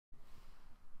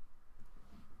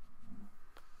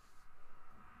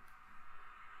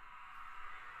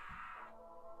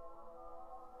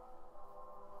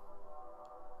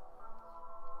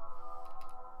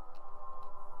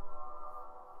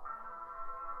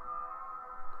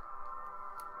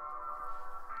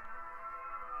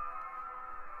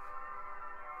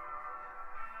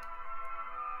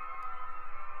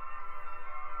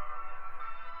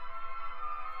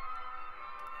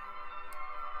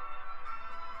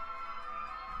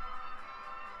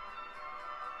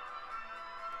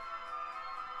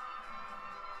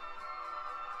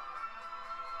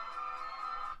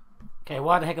Okay,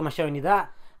 why the heck am I showing you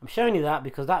that? I'm showing you that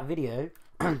because that video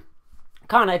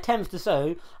kind of attempts to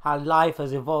show how life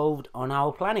has evolved on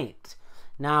our planet.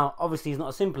 Now, obviously, it's not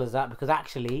as simple as that because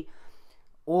actually,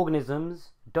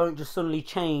 organisms don't just suddenly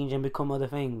change and become other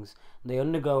things. They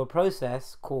undergo a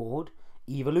process called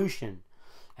evolution,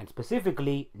 and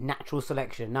specifically natural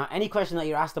selection. Now, any question that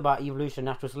you're asked about evolution,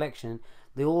 natural selection,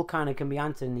 they all kind of can be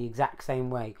answered in the exact same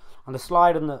way. On the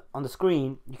slide on the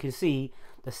screen, you can see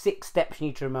the 6 steps you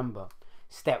need to remember.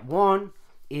 Step 1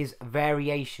 is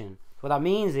variation. What that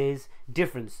means is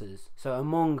differences. So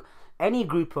among any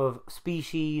group of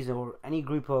species or any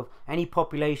group of any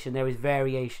population, there is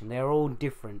variation. They're all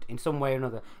different in some way or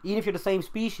another. Even if you're the same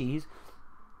species,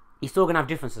 you're still going to have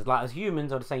differences. Like as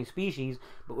humans are the same species,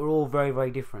 but we're all very,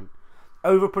 very different.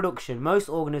 Overproduction. Most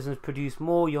organisms produce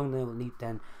more young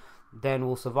than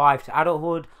will survive to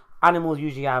adulthood. Animals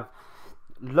usually have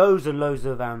loads and loads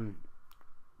of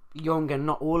young, and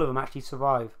not all of them actually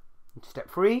survive. Step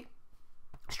 3,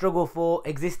 struggle for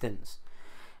existence.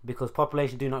 Because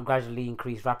populations do not gradually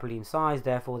increase rapidly in size,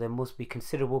 therefore there must be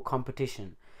considerable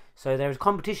competition. So there is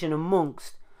competition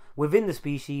within the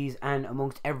species and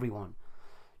amongst everyone.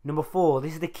 Number 4,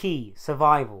 this is the key,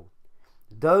 survival.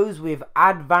 Those with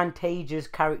advantageous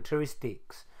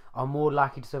characteristics are more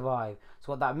likely to survive.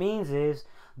 So what that means is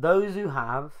those who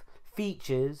have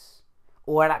features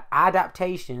or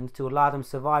adaptations to allow them to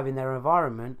survive in their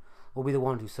environment will be the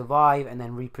ones who survive and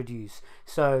then reproduce.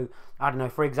 So, I don't know,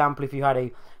 for example, if you had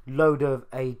a load of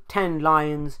 10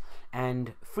 lions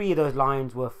and 3 of those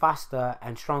lions were faster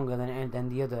and stronger than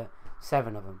the other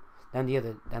 7 of them, than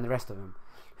the rest of them,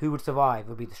 who would survive? It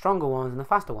would be the stronger ones and the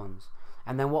faster ones.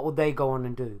 And then what would they go on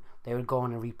and do? They would go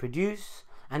on and reproduce,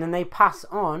 and then they pass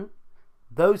on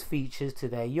those features to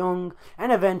their young,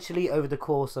 and eventually over the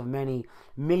course of many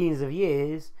millions of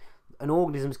years, an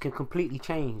organism can completely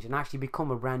change and actually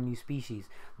become a brand new species.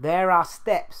 There are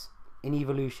steps in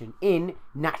evolution, in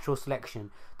natural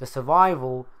selection, the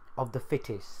survival of the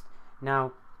fittest.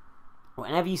 Now,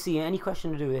 whenever you see any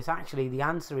question to do with this, actually the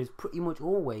answer is pretty much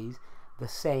always the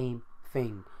same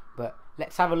thing. But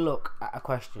let's have a look at a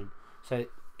question. So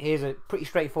here's a pretty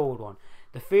straightforward one.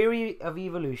 The theory of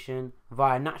evolution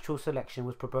via natural selection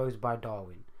was proposed by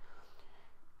Darwin.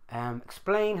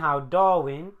 Explain how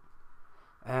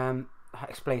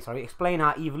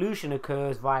evolution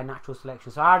occurs via natural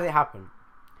selection. So how did it happen?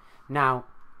 Now,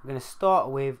 we're going to start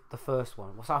with the first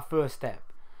one. What's our first step?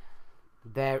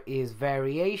 There is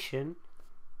variation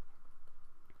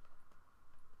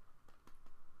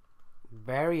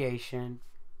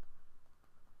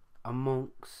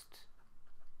amongst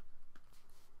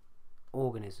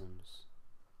organisms.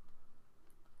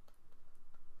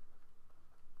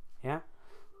 Yeah?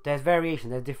 There's variation,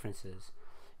 there's differences.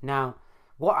 Now,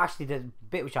 what actually, the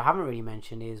bit which I haven't really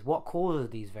mentioned is what causes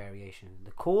these variations.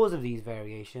 The cause of these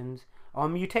variations are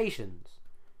mutations.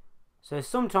 So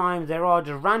sometimes there are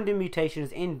just random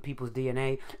mutations in people's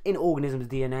DNA, in organisms'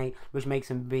 DNA, which makes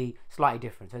them be slightly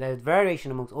different. So there's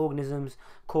variation amongst organisms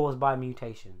caused by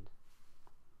mutations.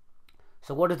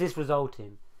 So what does this result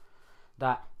in?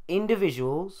 That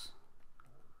individuals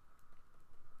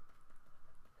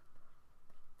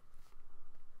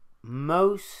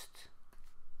most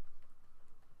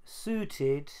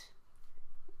suited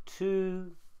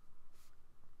to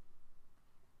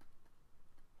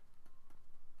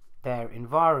their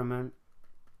environment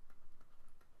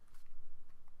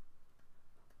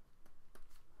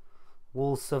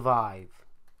will survive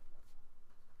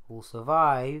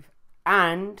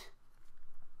and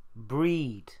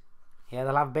breed. Yeah,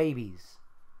 they'll have babies.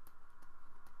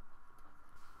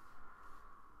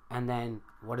 And then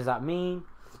what does that mean?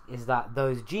 Is that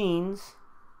those genes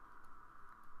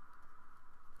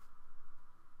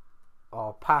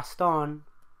are passed on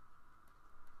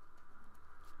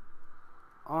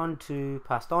to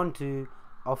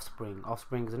offspring.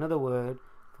 Offspring is another word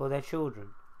for their children.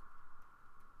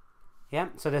 Yeah,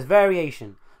 so there's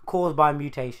variation caused by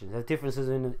mutations. There's differences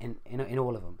in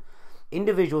all of them.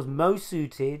 Individuals most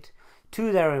suited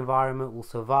to their environment will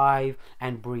survive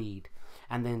and breed,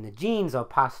 and then the genes are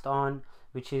passed on,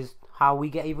 which is how we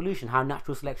get evolution, how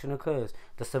natural selection occurs.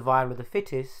 The survival of the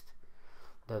fittest,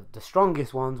 the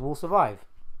strongest ones will survive.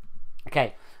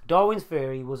 Okay, Darwin's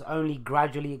theory was only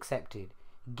gradually accepted.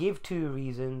 Give 2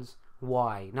 reasons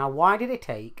why. Now, why did it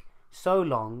take so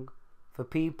long for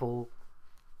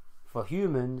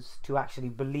humans to actually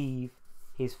believe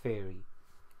his theory?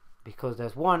 Because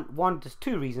there's there's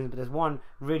 2 reasons, but there's one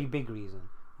really big reason.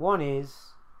 One is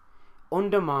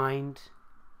undermined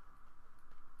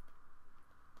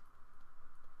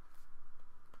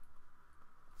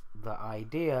the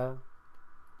idea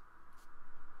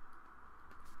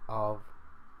of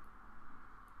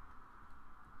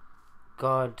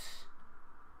God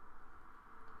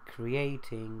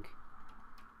creating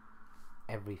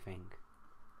everything.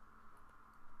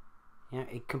 Yeah,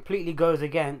 it completely goes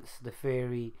against the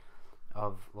theory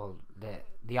of, well,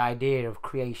 the idea of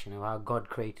creation, of how God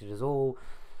created us all.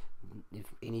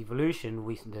 In evolution,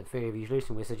 the theory of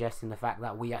evolution, we're suggesting the fact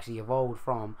that we actually evolved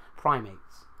from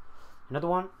primates. Another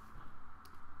one,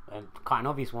 and quite an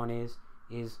obvious one, is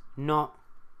not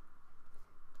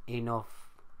enough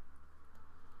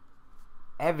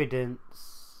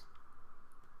evidence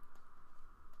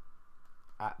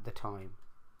at the time.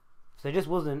 So there just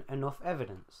wasn't enough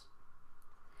evidence.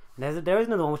 And there is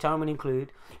another one which I'm going to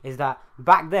include, is that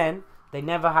back then they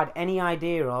never had any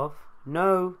idea of,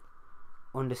 no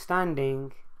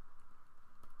understanding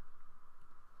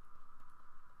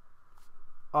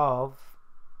of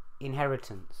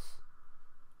inheritance.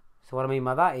 So what I mean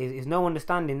by that is no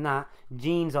understanding that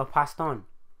genes are passed on.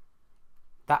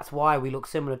 That's why we look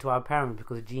similar to our parents,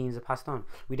 because genes are passed on.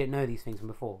 We didn't know these things from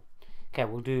before. Okay,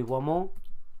 we'll do one more.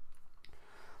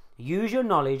 Use your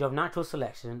knowledge of natural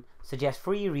selection. Suggest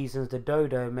 3 reasons the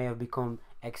dodo may have become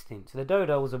extinct. So the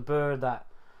dodo was a bird that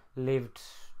lived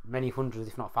many hundreds,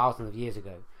 if not thousands of years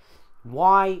ago.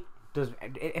 Why does,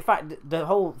 in fact, the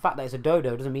whole fact that it's a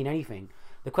dodo doesn't mean anything.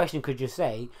 The question could just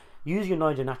say, use your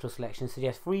knowledge of natural selection,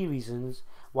 suggest 3 reasons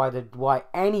why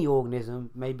any organism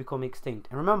may become extinct.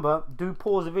 And remember, do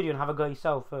pause the video and have a go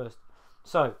yourself first.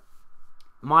 So,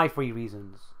 my 3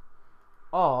 reasons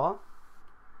are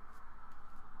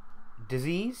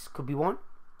disease, could be one.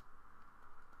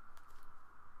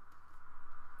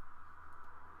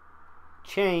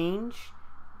 Change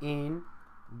in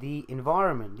the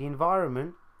environment. The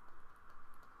environment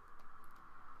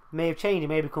may have changed. It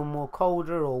may become more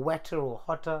colder or wetter or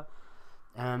hotter.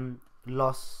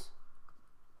 Loss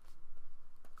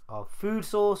of food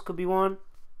source could be one.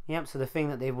 Yep, so the thing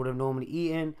that they would have normally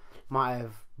eaten might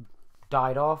have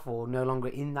died off or no longer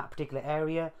in that particular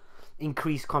area.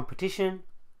 Increased competition.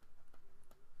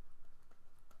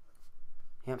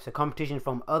 Yep, so competition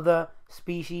from other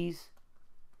species.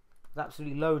 There's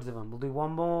absolutely loads of them. We'll do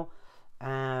one more.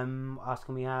 What else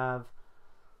can we have?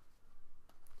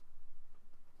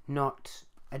 Not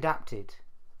adapted.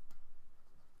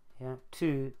 Yeah,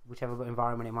 to whichever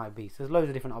environment it might be. So there's loads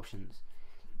of different options.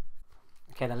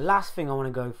 Okay, the last thing I want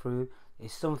to go through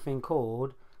is something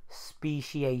called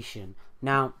speciation.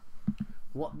 Now,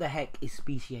 what the heck is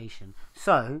speciation?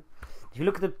 So, if you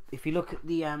look at the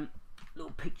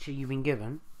little picture you've been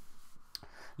given,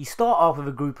 you start off with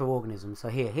a group of organisms. So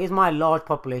here's my large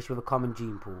population with a common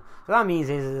gene pool. So that means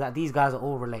is that these guys are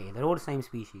all related. They're all the same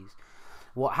species.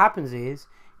 What happens is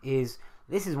this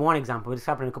is one example. It's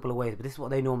happened in a couple of ways, but this is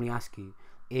what they normally ask you: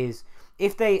 is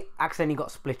if they accidentally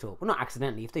got split up. Well, not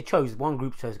accidentally. If they chose, one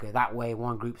group chose to go that way,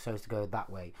 one group chose to go that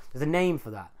way. There's a name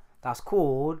for that. That's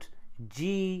called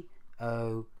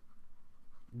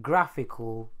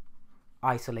geographical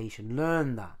isolation.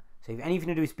 Learn that. So if anything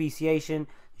to do with speciation,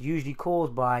 it's usually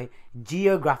caused by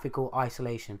geographical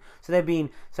isolation. So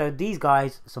these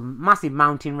guys, some massive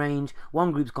mountain range,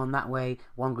 one group's gone that way,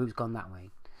 one group's gone that way.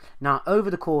 Now,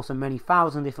 over the course of many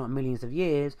thousands, if not millions of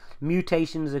years,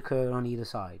 mutations occur on either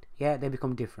side. Yeah, they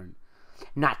become different.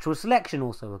 Natural selection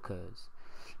also occurs.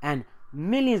 And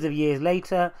millions of years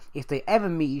later, if they ever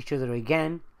meet each other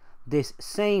again, this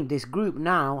group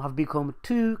now have become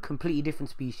 2 completely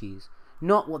different species.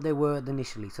 Not what they were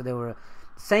initially. So they were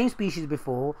the same species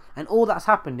before, and all that's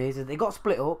happened is that they got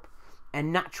split up,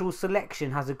 and natural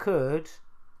selection has occurred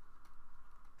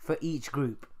for each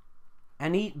group.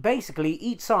 And basically,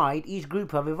 each side, each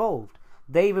group have evolved.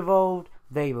 They've evolved,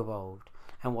 they've evolved.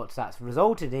 And what that's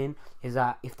resulted in is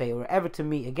that if they were ever to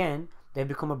meet again, they've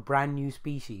become a brand new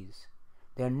species.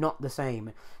 They're not the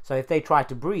same. So if they tried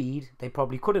to breed, they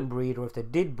probably couldn't breed, or if they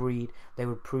did breed, they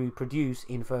would produce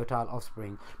infertile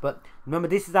offspring. But remember,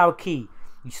 this is our key.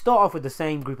 You start off with the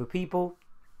same group of people,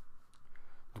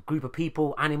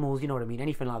 animals, you know what I mean,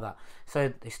 anything like that.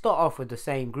 So they start off with the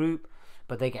same group,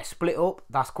 but they get split up.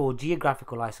 That's called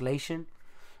geographical isolation.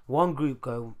 One group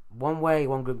go one way,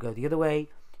 one group go the other way.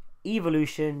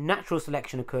 Evolution, natural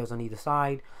selection occurs on either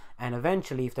side, and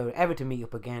eventually, if they were ever to meet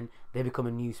up again, they become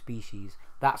a new species.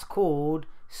 That's called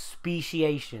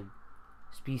speciation.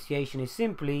 Speciation is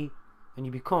simply when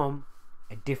you become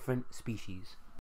a different species.